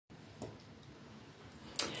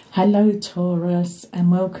Hello Taurus,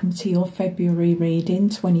 and welcome to your February reading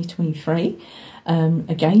 2023.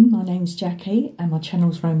 Again, my name's Jackie and my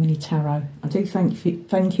channel's Romany Tarot. I do thank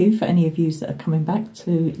you for any of you that are coming back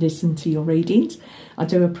to listen to your readings. I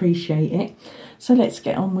do appreciate it. So let's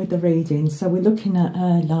get on with the reading. So we're looking at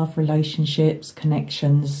love, relationships,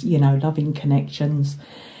 connections, loving connections,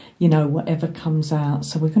 whatever comes out.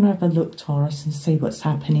 So we're going to have a look, Taurus, and see what's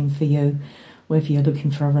happening for you. Whether you're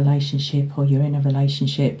looking for a relationship or you're in a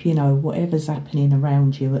relationship, whatever's happening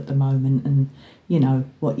around you at the moment, and,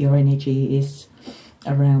 what your energy is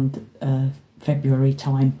around February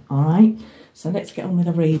time, all right? So let's get on with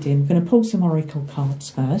the reading. I'm going to pull some oracle cards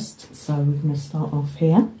first. So we're going to start off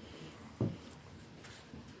here.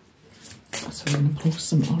 So we're going to pull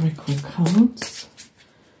some oracle cards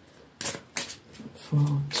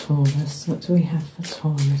for Taurus. What do we have for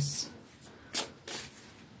Taurus?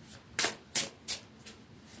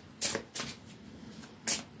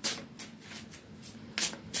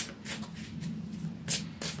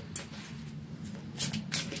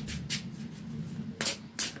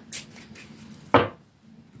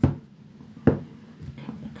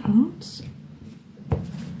 Cards,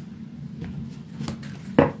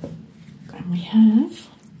 and we have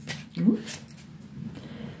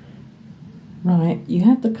right, you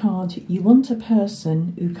have the card, you want a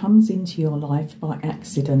person who comes into your life by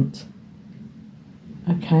accident.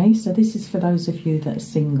 Okay, so this is for those of you that are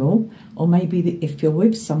single, or maybe if you're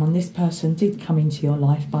with someone, this person did come into your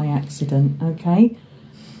life by accident, okay?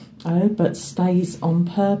 But stays on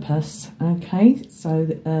purpose, okay? So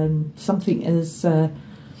something is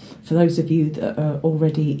for those of you that are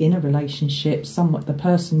already in a relationship, the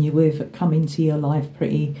person you're with come into your life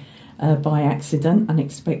pretty by accident,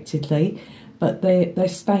 unexpectedly, but they're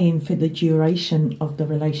staying for the duration of the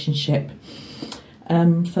relationship.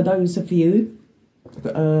 For those of you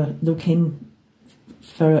that are looking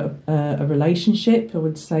for a relationship, I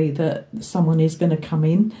would say that someone is going to come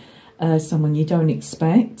in, someone you don't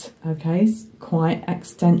expect, okay, quite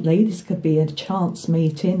accidentally. This could be a chance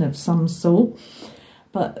meeting of some sort.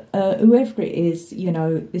 But whoever it is,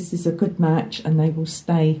 this is a good match and they will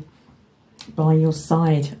stay by your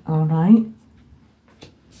side, all right?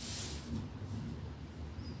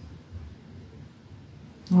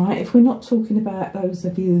 All right, if we're not talking about those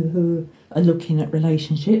of you who are looking at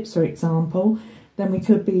relationships, for example, then we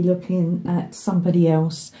could be looking at somebody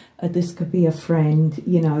else. This could be a friend,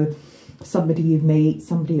 somebody you meet,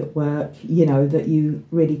 somebody at work, that you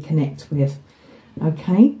really connect with,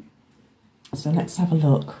 okay? So let's have a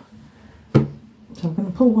look. So I'm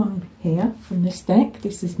going to pull one here from this deck.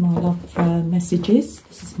 This is my love messages.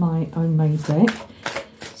 This is my own made deck.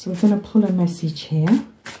 So we're going to pull a message here.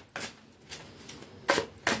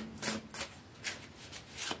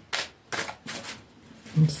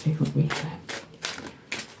 And see what we have.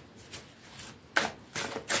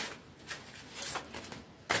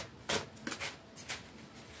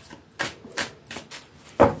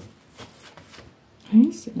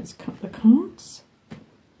 Okay, so let's cut the cards.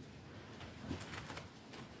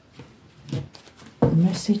 A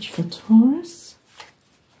message for Taurus.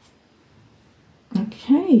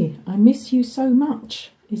 Okay, I miss you so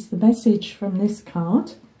much is the message from this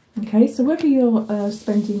card. Okay, so whether you're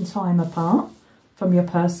spending time apart from your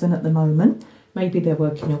person at the moment, maybe they're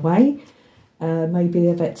working away, maybe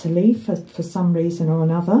they've had to leave for some reason or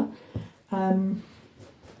another,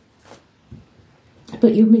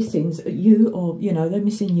 but you're missing you, or they're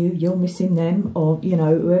missing you, you're missing them, or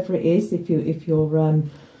whoever it is. If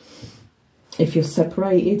you're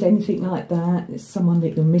separated, anything like that, it's someone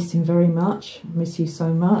that you're missing very much. I miss you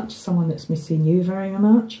so much. Someone that's missing you very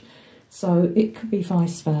much. So it could be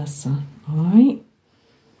vice versa. All right.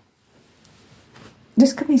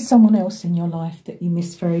 This could be someone else in your life that you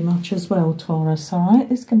miss very much as well, Taurus. All right.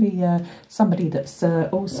 This can be somebody that's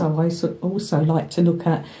also like to look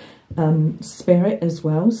at spirit as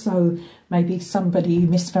well. So maybe somebody you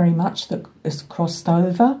miss very much that has crossed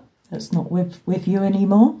over, that's not with you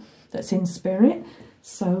anymore, that's in spirit.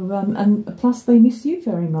 So and plus they miss you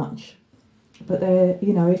very much, but they're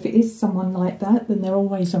if it is someone like that, then they're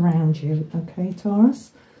always around you, okay,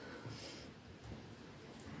 Taurus?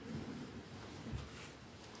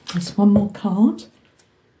 There's one more card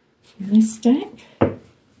from this deck. I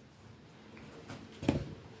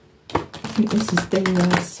think this is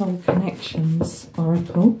the Soul Connections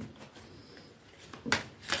Oracle.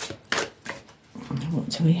 What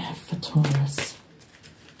do we have for Taurus?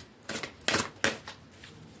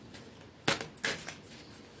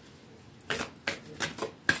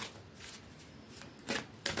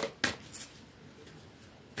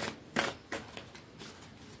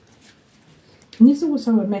 And there's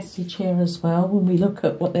also a message here as well when we look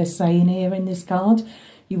at what they're saying here in this card.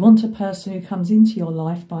 You want a person who comes into your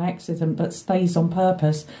life by accident but stays on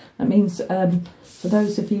purpose. That means for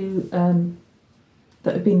those of you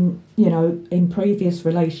that have been, you know, in previous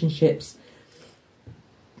relationships,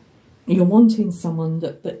 you're wanting someone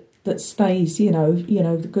that stays, you know,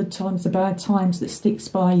 the good times, the bad times, that sticks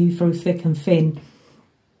by you through thick and thin.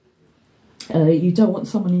 You don't want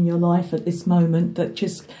someone in your life at this moment that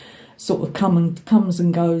just sort of comes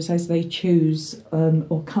and goes as they choose,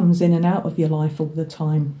 or comes in and out of your life all the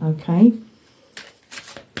time, okay?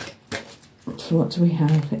 So what do we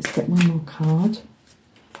have? Let's get one more card.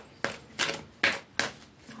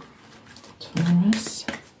 Taurus.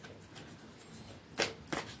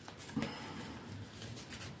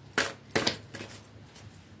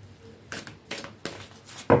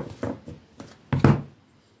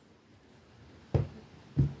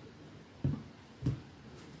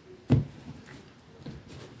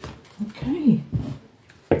 Okay.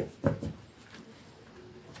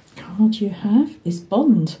 Card you have is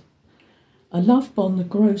Bond. A love bond that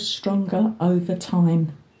grows stronger over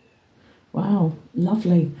time. Wow,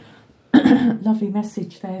 lovely. Lovely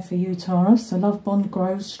message there for you, Taurus. A love bond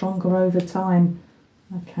grows stronger over time.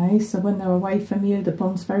 Okay, so when they're away from you, the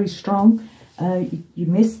bond's very strong. You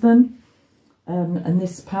miss them. And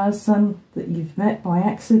this person that you've met by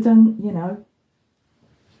accident, you know,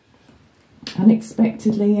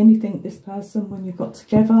 unexpectedly, anything, this person, when you got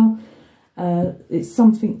together, it's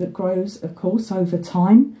something that grows, of course, over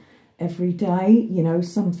time. Every day, you know,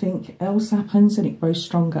 something else happens and it grows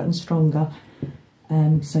stronger and stronger.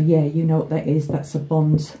 So yeah, you know what that is. That's a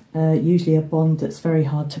bond, usually a bond that's very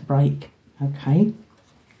hard to break. Okay.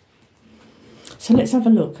 So let's have a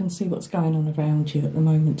look and see what's going on around you at the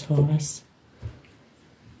moment, Taurus.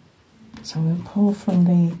 So we'll pull from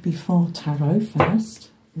the Before Tarot first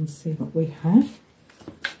and see what we have.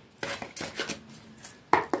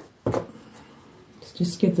 Let's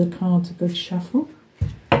just give the cards a good shuffle.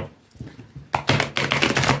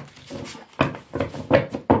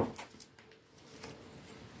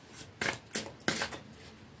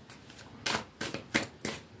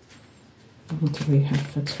 What do we have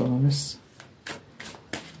for Taurus?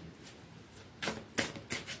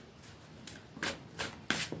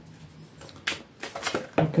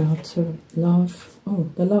 Regard to love.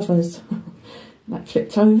 Oh, the Lovers. That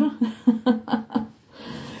flipped over.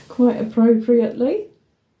 Quite appropriately.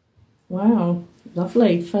 Wow,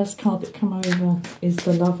 lovely. First card that come over is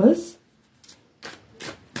the Lovers.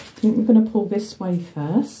 I think we're going to pull this way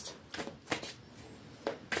first.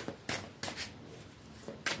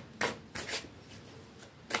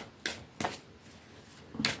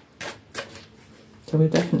 So we're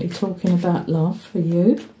definitely talking about love for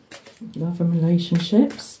you, love and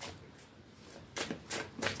relationships.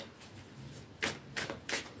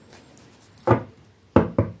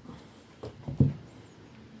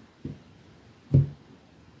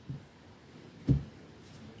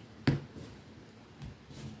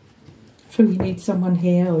 So you need someone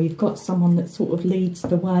here, or you've got someone that sort of leads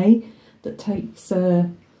the way, that takes the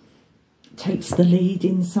lead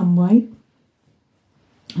in some way.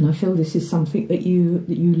 And I feel this is something that you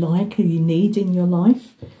like or you need in your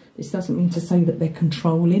life. This doesn't mean to say that they're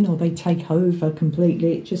controlling or they take over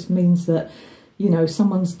completely. It just means that, you know,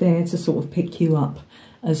 someone's there to sort of pick you up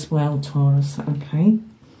as well, Taurus. Okay.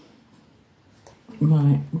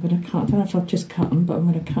 Right, I'm going to cut. I don't know if I've just cut them, but I'm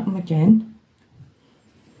going to cut them again.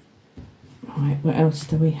 Right, what else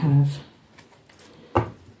do we have?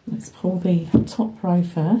 Let's pull the top row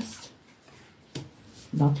first.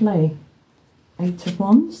 Lovely. 8 of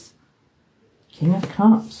Wands, King of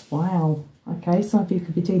Cups. Wow. Okay, some of you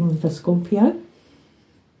could be dealing with a Scorpio.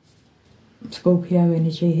 Scorpio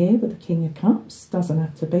energy here with the King of Cups. Doesn't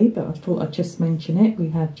have to be, but I thought I'd just mention it. We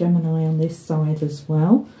have Gemini on this side as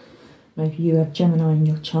well. Maybe you have Gemini in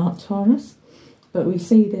your chart, Taurus. But we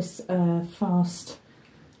see this fast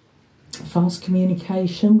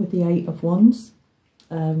communication with the 8 of Wands.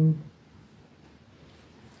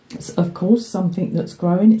 It's, of course, something that's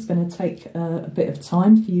growing. It's going to take a bit of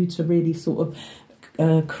time for you to really sort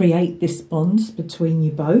of create this bond between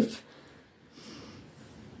you both.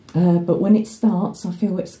 But when it starts, I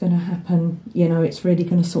feel it's going to happen, you know, it's really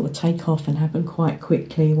going to sort of take off and happen quite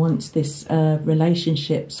quickly once this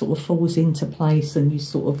relationship sort of falls into place and you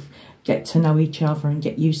sort of get to know each other and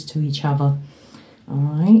get used to each other. All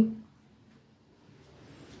right.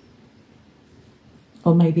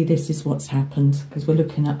 Or maybe this is what's happened, because we're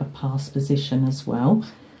looking at a past position as well.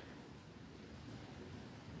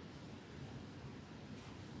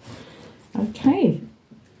 Okay,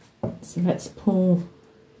 so let's pull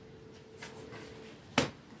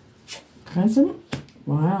present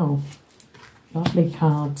Wow, lovely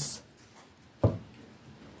cards.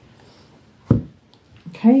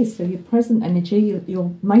 Okay, so your present energy,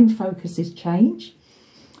 your main focus is change.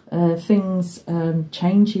 Things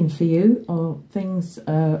changing for you, or things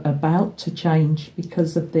about to change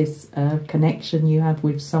because of this connection you have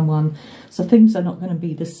with someone. So things are not going to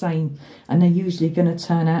be the same, and they're usually going to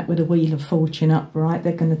turn out with a Wheel of Fortune upright.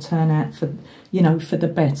 They're going to turn out for, you know, for the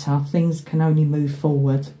better. Things can only move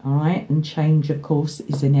forward, all right? And change, of course,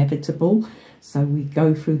 is inevitable. So we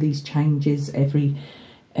go through these changes every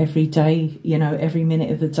day, you know, every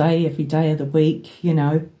minute of the day, every day of the week, you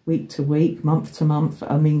know, week to week, month to month.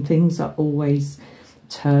 I mean, things are always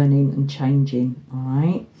turning and changing, all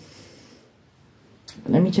right?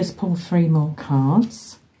 But let me just pull 3 more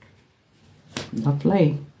cards.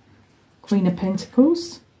 Lovely. Queen of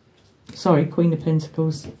Pentacles. Sorry, Queen of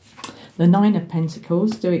Pentacles. The 9 of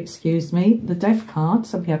Pentacles, do excuse me. The Death card,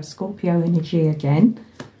 so we have Scorpio energy again.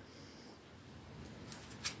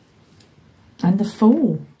 And the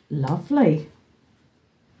Fool, lovely.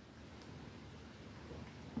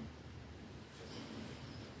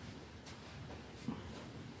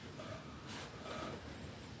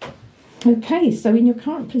 Okay, so in your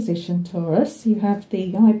current position, Taurus, you have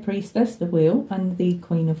the High Priestess, the Wheel, and the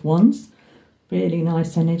Queen of Wands. Really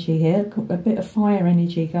nice energy here, a bit of fire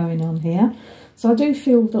energy going on here. So I do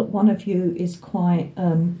feel that one of you is quite,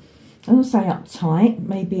 I don't say uptight,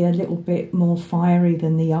 maybe a little bit more fiery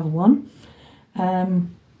than the other one.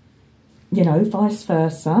 You know, vice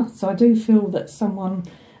versa. So I do feel that someone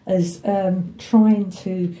is trying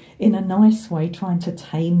to, in a nice way, trying to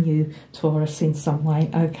tame you, Taurus, in some way.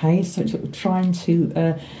 Okay, so trying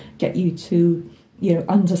to get you to, you know,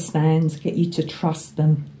 understand, get you to trust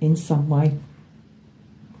them in some way.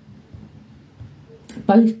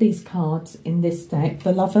 Both these cards in this deck,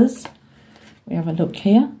 the Lovers, we have a look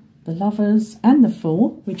here, the Lovers and the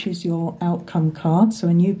Fool, which is your outcome card, so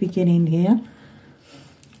a new beginning here.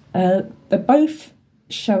 They're both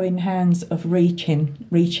showing hands of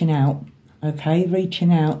reaching out, okay,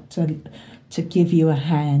 reaching out to give you a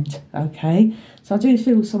hand, okay. So I do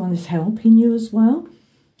feel someone is helping you as well,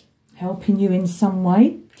 helping you in some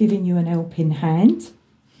way, giving you an helping hand.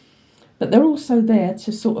 But they're also there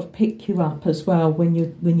to sort of pick you up as well when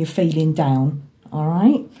you're feeling down, all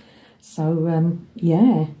right? So,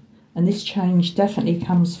 yeah, and this change definitely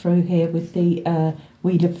comes through here with the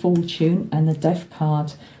Wheel of Fortune and the Death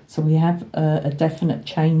card. So we have a definite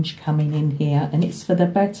change coming in here, and it's for the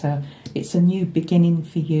better. It's a new beginning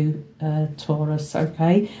for you, Taurus,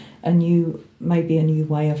 okay? Maybe a new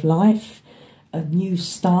way of life, a new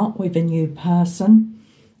start with a new person.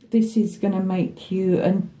 This is going to make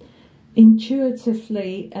you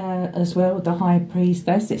intuitively as well, the High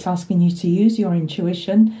Priestess. It's asking you to use your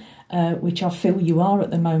intuition, which I feel you are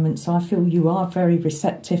at the moment. So I feel you are very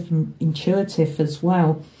receptive and intuitive as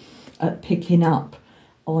well at picking up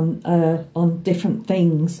on different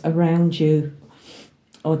things around you,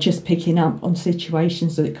 or just picking up on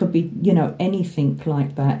situations. That it could be, you know, anything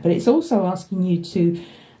like that. But it's also asking you to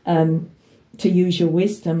use your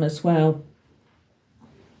wisdom as well,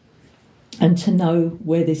 and to know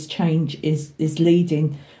where this change is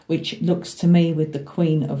leading, which looks to me with the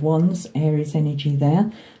Queen of Wands, Aries energy there.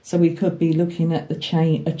 So we could be looking at a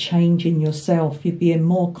change in yourself. You're being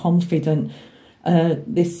more confident.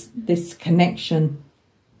 This connection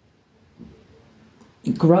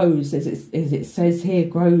grows, as it says here,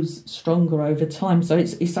 grows stronger over time. So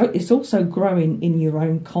it's also growing in your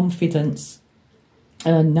own confidence,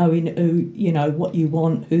 knowing who, you know, what you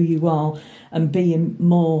want, who you are, and being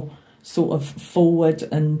more sort of forward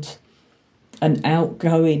and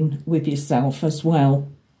outgoing with yourself as well.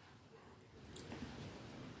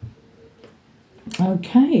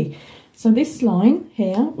 Okay, so this line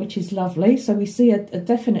here, which is lovely, so we see a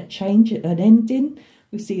definite change, an ending,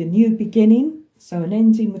 we see a new beginning, so an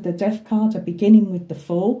ending with the Death card, a beginning with the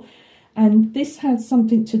Fool, and this has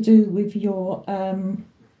something to do with your,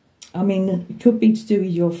 I mean, it could be to do with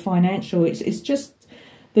your financial, it's just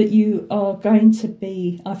that you are going to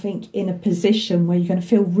be, I think, in a position where you're going to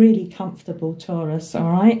feel really comfortable, Taurus, all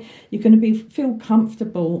right? You're going to feel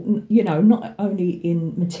comfortable, you know, not only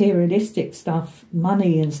in materialistic stuff,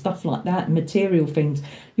 money and stuff like that, material things.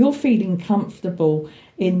 You're feeling comfortable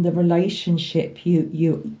in the relationship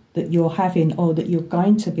that you're having, or that you're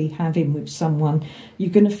going to be having with someone. You're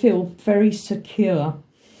going to feel very secure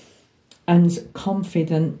and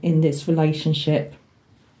confident in this relationship.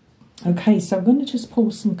 Okay, so I'm going to just pull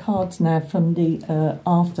some cards now from the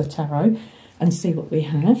After Tarot and see what we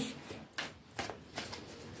have.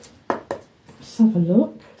 Let's have a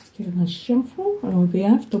look. Let's give them a shuffle. And we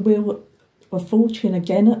have the Wheel of Fortune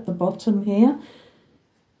again at the bottom here.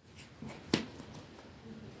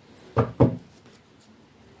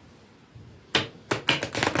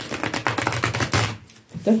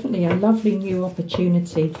 Definitely a lovely new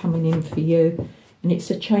opportunity coming in for you, and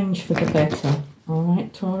it's a change for the better. All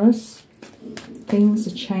right, Taurus, things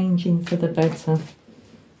are changing for the better.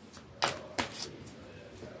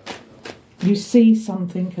 You see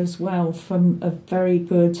something as well from a very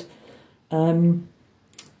good,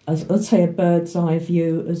 I'd say a bird's eye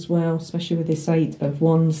view as well, especially with this 8 of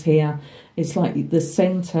Wands here. It's like the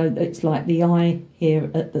centre, it's like the eye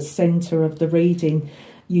here at the centre of the reading.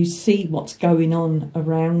 You see what's going on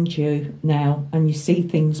around you now, and you see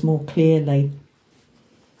things more clearly.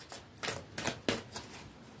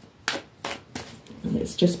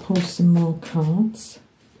 Let's just pull some more cards.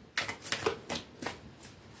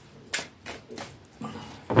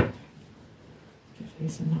 Give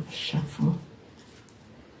these another shuffle.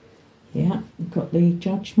 Yeah, we've got the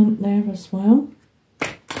Judgment there as well.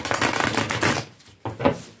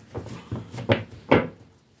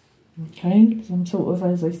 Okay, some sort of,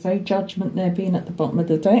 as I say, Judgment there being at the bottom of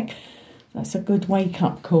the deck. That's a good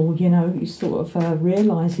wake-up call, you know. You're sort of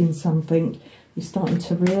realising something. You're starting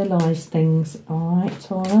to realise things. All right,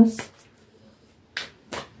 Taurus.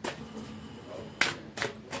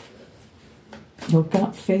 Your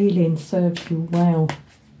gut feeling serves you well.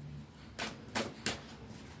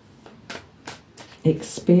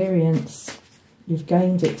 Experience. You've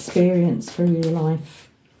gained experience through your life.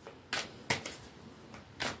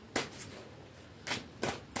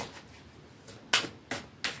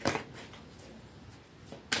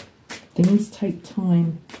 Things take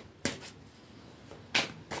time.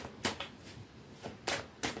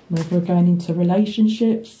 Whether we're going into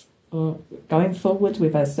relationships or going forward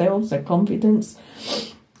with ourselves, our confidence,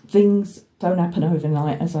 things don't happen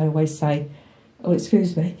overnight, as I always say. Oh,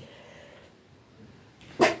 excuse me.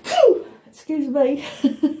 Excuse me.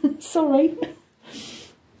 Sorry.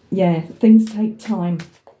 Yeah, things take time.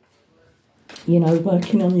 You know,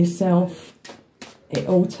 working on yourself. It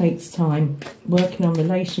all takes time. Working on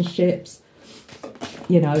relationships,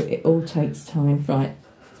 you know, it all takes time. Right.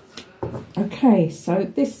 Okay, so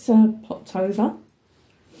this popped over.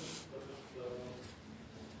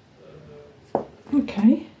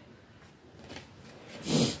 Okay.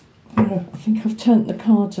 I think I've turned the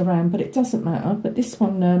cards around, but it doesn't matter. But this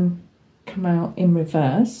one come out in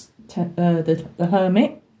reverse. The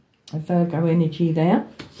Hermit, a Virgo energy there.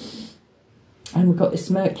 And we've got this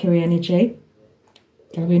Mercury energy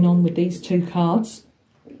going on with these two cards.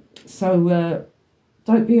 So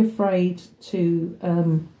don't be afraid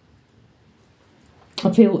to,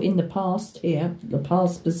 I feel in the past here, the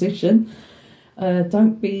past position, I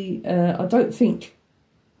don't think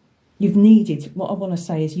you've needed, what I want to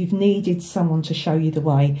say is you've needed someone to show you the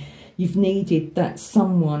way. You've needed that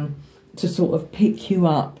someone to sort of pick you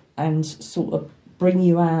up and sort of bring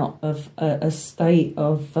you out of a state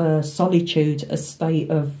of solitude, a state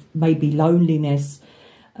of maybe loneliness,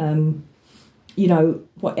 you know,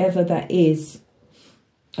 whatever that is,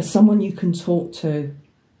 someone you can talk to.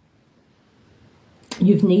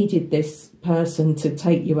 You've needed this person to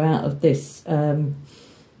take you out of this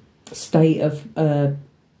state of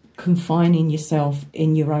confining yourself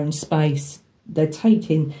in your own space. They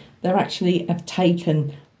actually have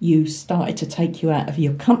taken you, started to take you out of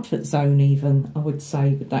your comfort zone even, I would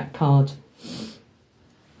say, with that card.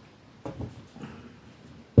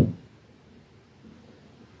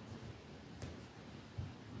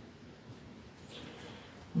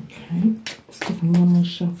 Okay, let's give them one more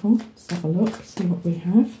shuffle. Let's have a look, see what we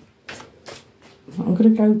have. I'm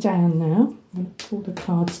going to go down now. I'm going to pull the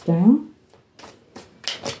cards down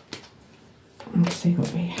and see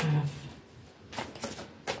what we have.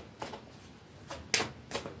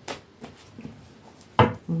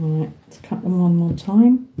 Alright, let's cut them one more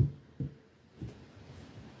time.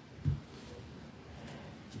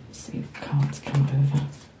 Let's see if cards come over.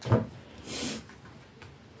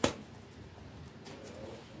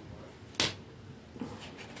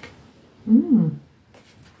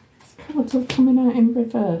 Cards all coming out in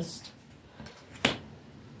reversed.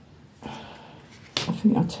 I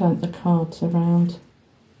think I turned the cards around.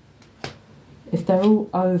 If they're all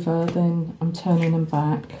over, then I'm turning them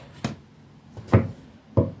back.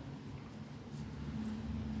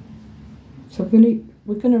 So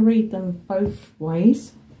we're going to read them both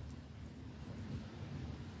ways.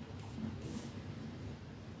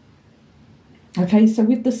 Okay, so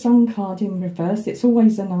with the Sun card in reverse, it's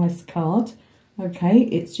always a nice card. Okay,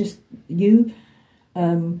 it's just you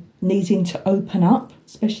needing to open up,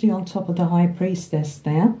 especially on top of the High Priestess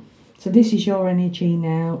there. So this is your energy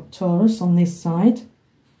now, Taurus, on this side.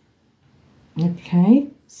 Okay,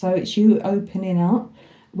 so it's you opening up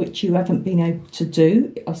which you haven't been able to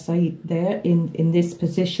do. I say there in this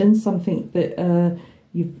position, something that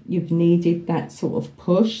you've needed that sort of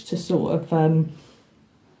push to sort of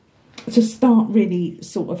to start really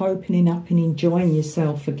sort of opening up and enjoying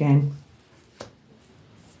yourself again.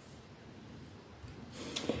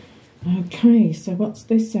 Okay, so what's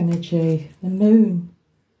this energy? The moon.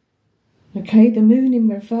 Okay, the moon in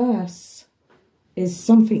reverse is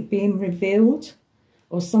something being revealed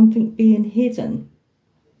or something being hidden.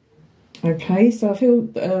 Okay, so I feel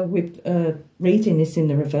with reading this in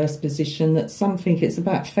the reverse position that something, it's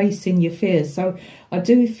about facing your fears. So I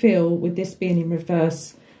do feel with this being in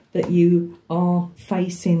reverse that you are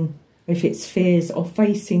facing, if it's fears, or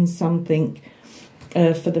facing something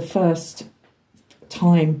for the first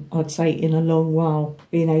time, I'd say, in a long while,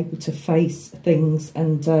 being able to face things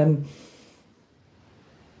and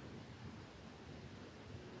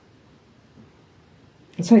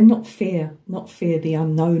so not fear the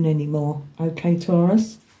unknown anymore. Okay,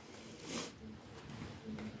 Taurus,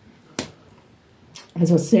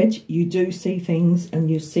 as I said, you do see things and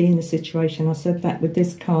you see in a situation. I said that with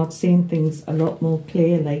this card, seeing things a lot more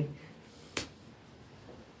clearly.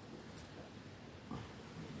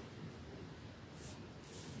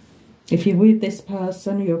 If you're with this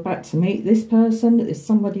person, you're about to meet this person, there's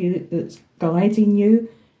somebody that's guiding you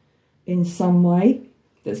in some way,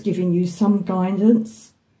 that's giving you some guidance.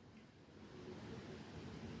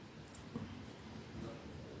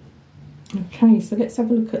 Okay, so let's have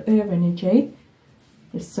a look at their energy.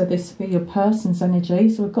 So this will be your person's energy.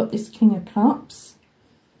 So we've got this King of Cups.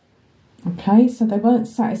 Okay, so they weren't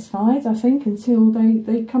satisfied, I think, until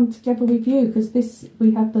they come together with you, because this,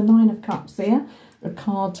 we have the Nine of Cups here. A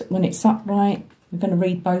card, when it's upright, we're going to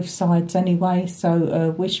read both sides anyway.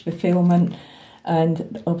 So wish fulfillment,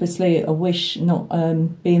 and obviously a wish not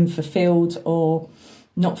being fulfilled or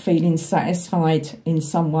not feeling satisfied in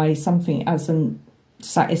some way. Something hasn't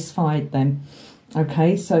satisfied them.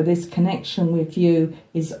 Okay, so this connection with you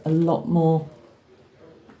is a lot more,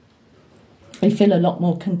 they feel a lot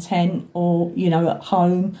more content, or, you know, at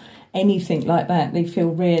home, anything like that. They feel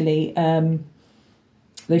really,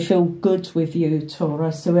 they feel good with you,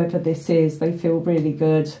 Taurus, whoever this is. They feel really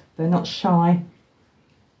good. They're not shy.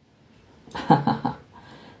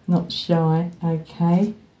 Not shy,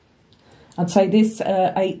 okay. I'd say this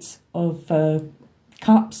Eight of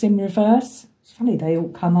Cups in reverse. It's funny, they all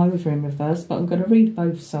come over in reverse, but I'm going to read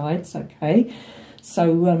both sides, okay.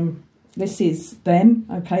 So this is them,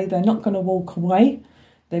 okay. They're not going to walk away.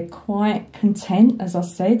 They're quite content, as I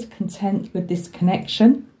said, content with this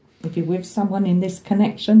connection. If you're with someone in this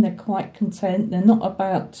connection, they're quite content. They're not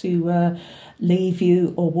about to leave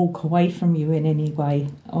you or walk away from you in any way.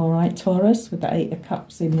 All right, Taurus, with the Eight of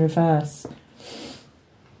Cups in reverse.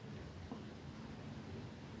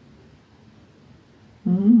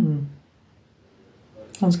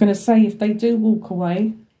 I was going to say, if they do walk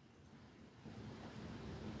away,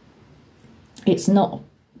 it's not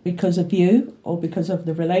because of you or because of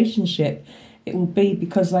the relationship. It will be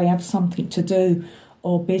because they have something to do,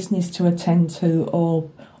 or business to attend to,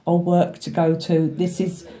 or work to go to. This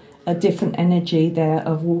is a different energy there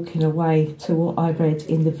of walking away to what I read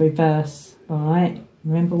in the reverse. All right,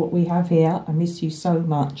 remember what we have here. I miss you so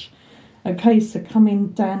much. Okay, so coming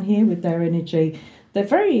down here with their energy, they're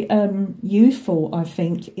very youthful, I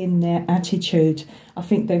think, in their attitude. I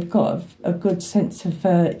think they've got a good sense of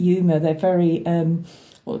humour. They're very,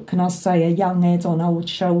 what can I say, a young head on old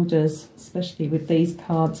shoulders, especially with these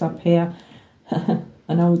cards up here.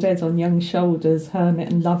 An old head on young shoulders, Hermit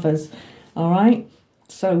and Lovers. All right,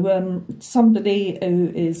 so somebody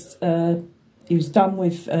who is who's done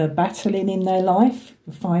with battling in their life,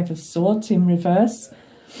 the Five of Swords in reverse.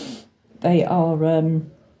 They are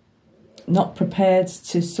not prepared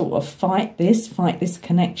to sort of fight this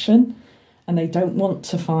connection, and they don't want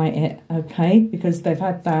to fight it, okay, because they've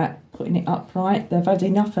had that, putting it upright, they've had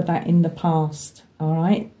enough of that in the past. All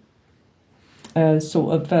right,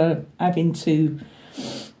 sort of having to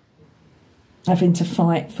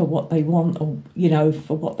fight for what they want, or, you know,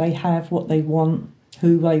 for what they have, what they want,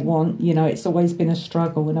 who they want. You know, it's always been a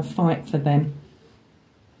struggle and a fight for them.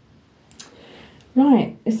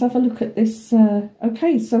 Right, let's have a look at this.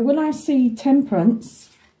 Okay, so when I see Temperance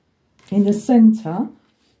in the centre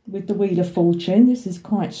with the Wheel of Fortune, this is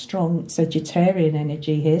quite strong Sagittarian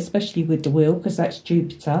energy here, especially with the wheel, because that's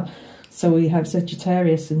Jupiter. So we have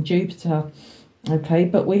Sagittarius and Jupiter. Okay,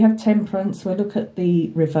 but we have Temperance. We'll look at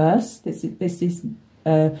the reverse. This is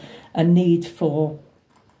a need for,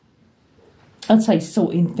 I'd say,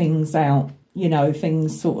 sorting things out. You know,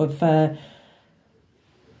 things sort of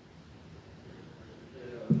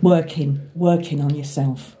working on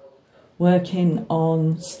yourself, working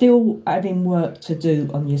on, still having work to do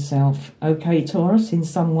on yourself, okay, Taurus, in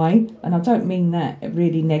some way. And I don't mean that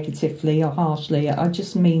really negatively or harshly. I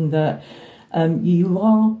just mean that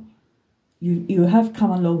you have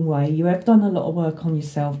come a long way. You have done a lot of work on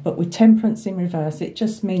yourself, but with Temperance in reverse, it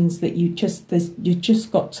just means that you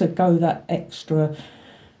just got to go that extra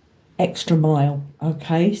mile,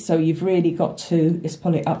 okay? So you've really got to, let's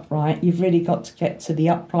pull it upright, you've really got to get to the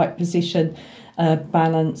upright position,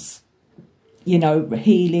 balance, you know,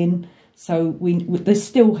 healing. So there's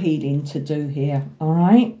still healing to do here, all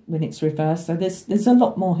right, when it's reversed. So there's a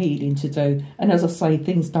lot more healing to do. And as I say,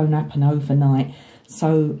 things don't happen overnight.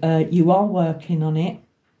 So you are working on it,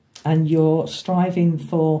 and you're striving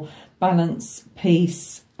for balance,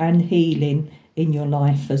 peace and healing in your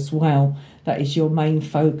life as well. That is your main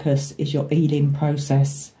focus, is your healing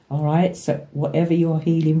process, all right? So whatever you're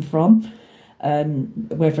healing from,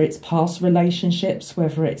 whether it's past relationships,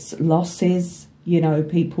 whether it's losses, you know,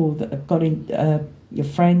 people that have got in, your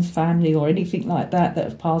friends, family or anything like that that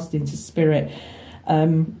have passed into spirit,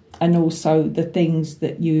 and also the things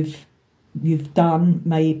that you've done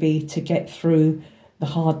maybe to get through the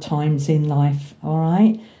hard times in life, all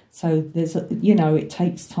right? So there's a, you know, it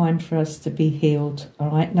takes time for us to be healed,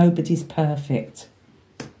 all right? Nobody's perfect.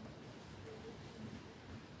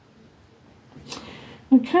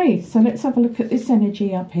 Okay, so let's have a look at this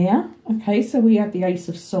energy up here. Okay, so we have the Ace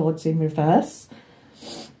of Swords in reverse.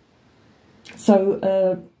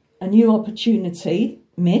 So a new opportunity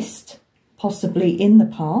missed, possibly in the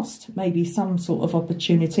past, maybe some sort of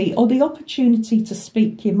opportunity, or the opportunity to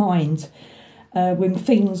speak your mind when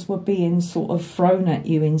things were being sort of thrown at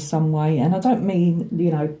you in some way. And I don't mean, you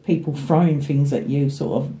know, people throwing things at you,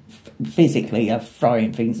 sort of physically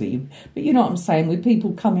throwing things at you, but you know what I'm saying, with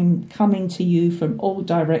people coming to you from all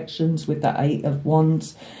directions with the Eight of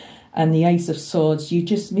Wands and the Ace of Swords. You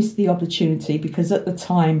just missed the opportunity because at the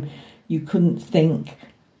time you couldn't think,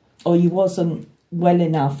 or you wasn't well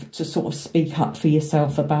enough to sort of speak up for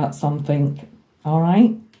yourself about something, all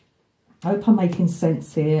right? I hope I'm making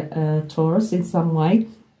sense here, Taurus, in some way.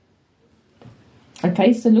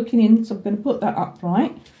 Okay, so looking in, so I'm going to put that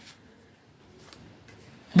upright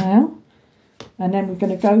now, and then we're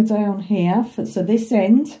going to go down here, so this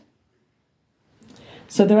end.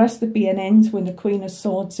 So there has to be an end when the Queen of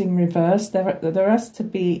Swords in reverse. There has to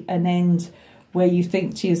be an end where you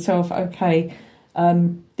think to yourself, okay,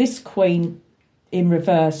 this Queen in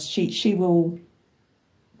reverse, she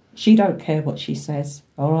don't care what she says,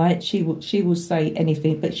 all right? She will say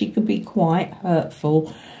anything, but she could be quite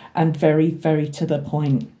hurtful and very, very to the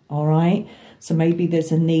point, all right? So maybe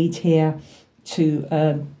there's a need here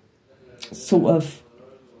to sort of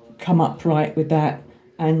come upright with that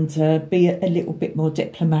and be a little bit more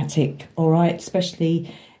diplomatic, all right?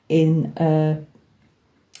 Especially in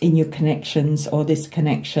your connections or this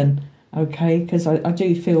connection, okay? Because I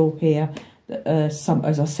do feel here, as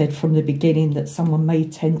I said from the beginning, that someone may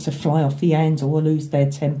tend to fly off the handle or lose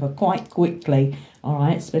their temper quite quickly, all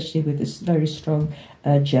right, especially with this very strong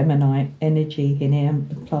Gemini energy in here,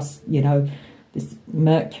 plus, you know, this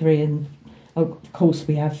Mercury, and of course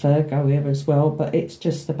we have Virgo here as well, but it's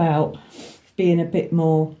just about being a bit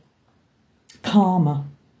more calmer,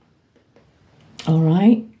 all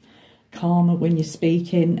right, calmer when you're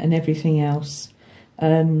speaking and everything else.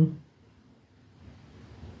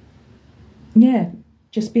 Yeah,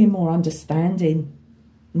 just being more understanding.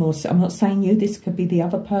 More, I'm not saying you, this could be the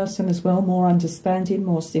other person as well, more understanding,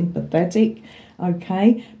 more sympathetic,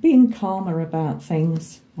 okay? Being calmer about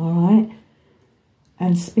things, all right?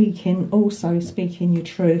 And also speaking your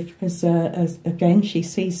truth, because, again, she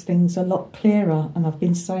sees things a lot clearer, and I've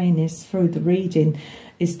been saying this through the reading,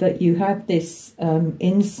 is that you have this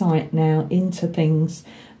insight now into things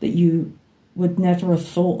that you would never have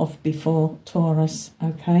thought of before, Taurus,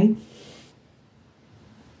 okay?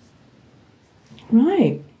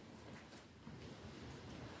 Right.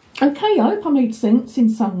 Okay, I hope I made sense in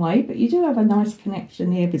some way, but you do have a nice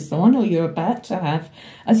connection here with someone, or you're about to have.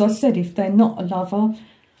 As I said, if they're not a lover,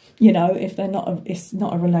 you know, if they're not it's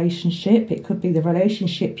not a relationship, it could be the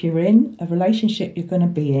relationship you're in, a relationship you're going to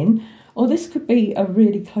be in, or this could be a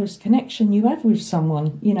really close connection you have with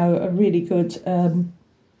someone, you know, a really good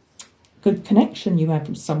good connection you have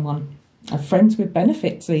with someone, a friends with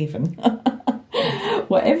benefits even.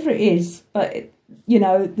 Whatever it is, but you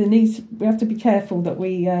know, we have to be careful that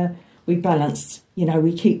we balance, you know,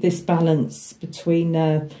 we keep this balance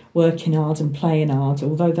between working hard and playing hard.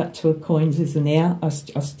 Although that Two of Coins isn't here, I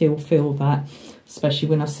still feel that, especially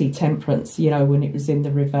when I see Temperance, you know, when it was in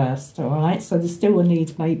the reverse, all right? So there's still a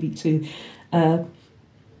need maybe to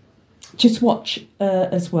just watch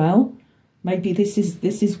as well, maybe this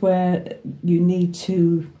is where you need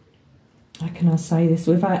to, how can I say this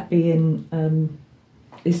without being,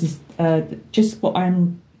 this is just what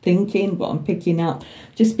I'm thinking, what I'm picking up.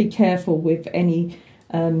 Just be careful with any,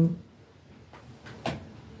 I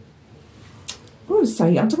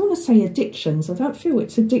don't want to say addictions. I don't feel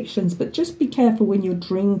it's addictions, but just be careful when you're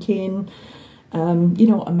drinking. You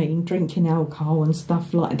know what I mean? Drinking alcohol and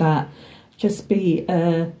stuff like that. Just be,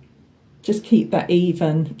 just keep that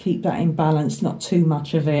even, keep that in balance, not too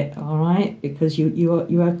much of it, all right? Because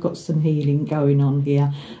you have got some healing going on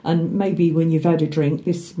here, and maybe when you've had a drink,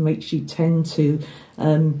 this makes you tend to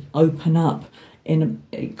open up.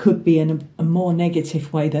 It could be in a more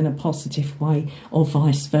negative way than a positive way, or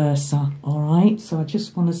vice versa, all right? So I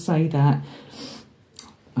just want to say that.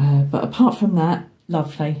 But apart from that,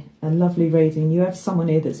 lovely, a lovely reading. You have someone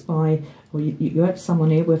here that's by, or you have someone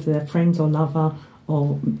here with their friend or lover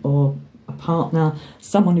or a partner,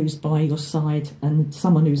 someone who's by your side, and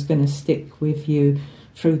someone who's going to stick with you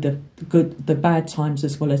through the bad times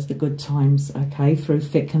as well as the good times, okay, through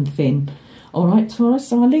thick and thin. All right, Taurus,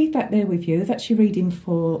 so I'll leave that there with you. That's your reading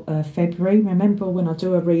for February. Remember, when I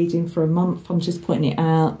do a reading for a month, I'm just putting it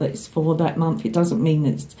out that it's for that month. It doesn't mean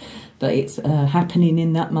that it's happening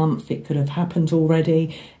in that month. It could have happened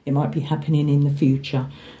already. It might be happening in the future.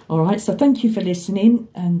 All right, so thank you for listening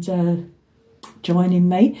and joining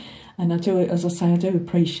me. And I do, as I say, I do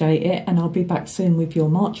appreciate it. And I'll be back soon with your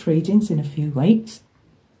March readings in a few weeks.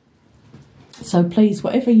 So please,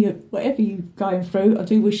 whatever you're going through, I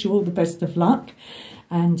do wish you all the best of luck,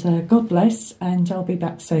 and God bless, and I'll be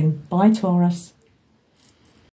back soon. Bye, Taurus.